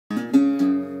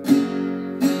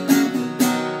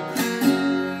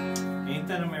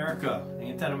America.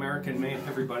 Ain't that American made,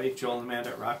 everybody? Joel and Amanda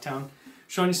at Rocktown.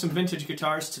 Showing you some vintage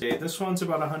guitars today. This one's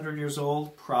about 100 years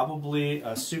old, probably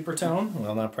a supertone.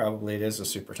 Well, not probably, it is a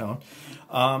supertone.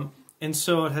 And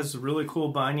so it has really cool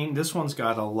binding. This one's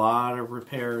got a lot of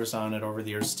repairs on it over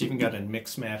the years. It's even got a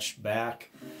mix-matched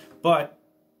back. But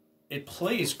it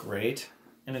plays great,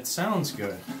 and it sounds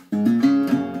good. And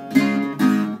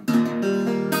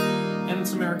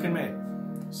it's American made.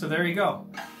 So there you go.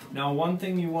 Now, one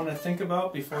thing you want to think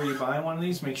about before you buy one of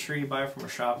these, make sure you buy it from a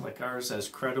shop like ours that's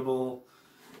credible,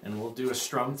 and we'll do a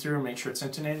strum through and make sure it's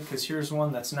intonated, because here's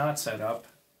one that's not set up,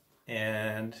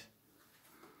 and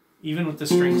even with the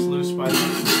strings loose, by the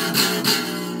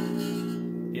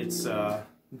way, it's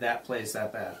that plays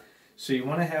that bad. So you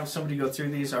want to have somebody go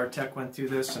through these. Our tech went through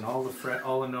this, and all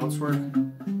the notes work.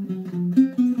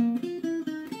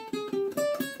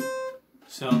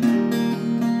 So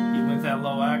even with that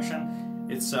low action,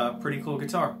 it's a pretty cool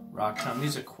guitar. Rocktown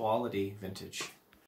Music, quality vintage.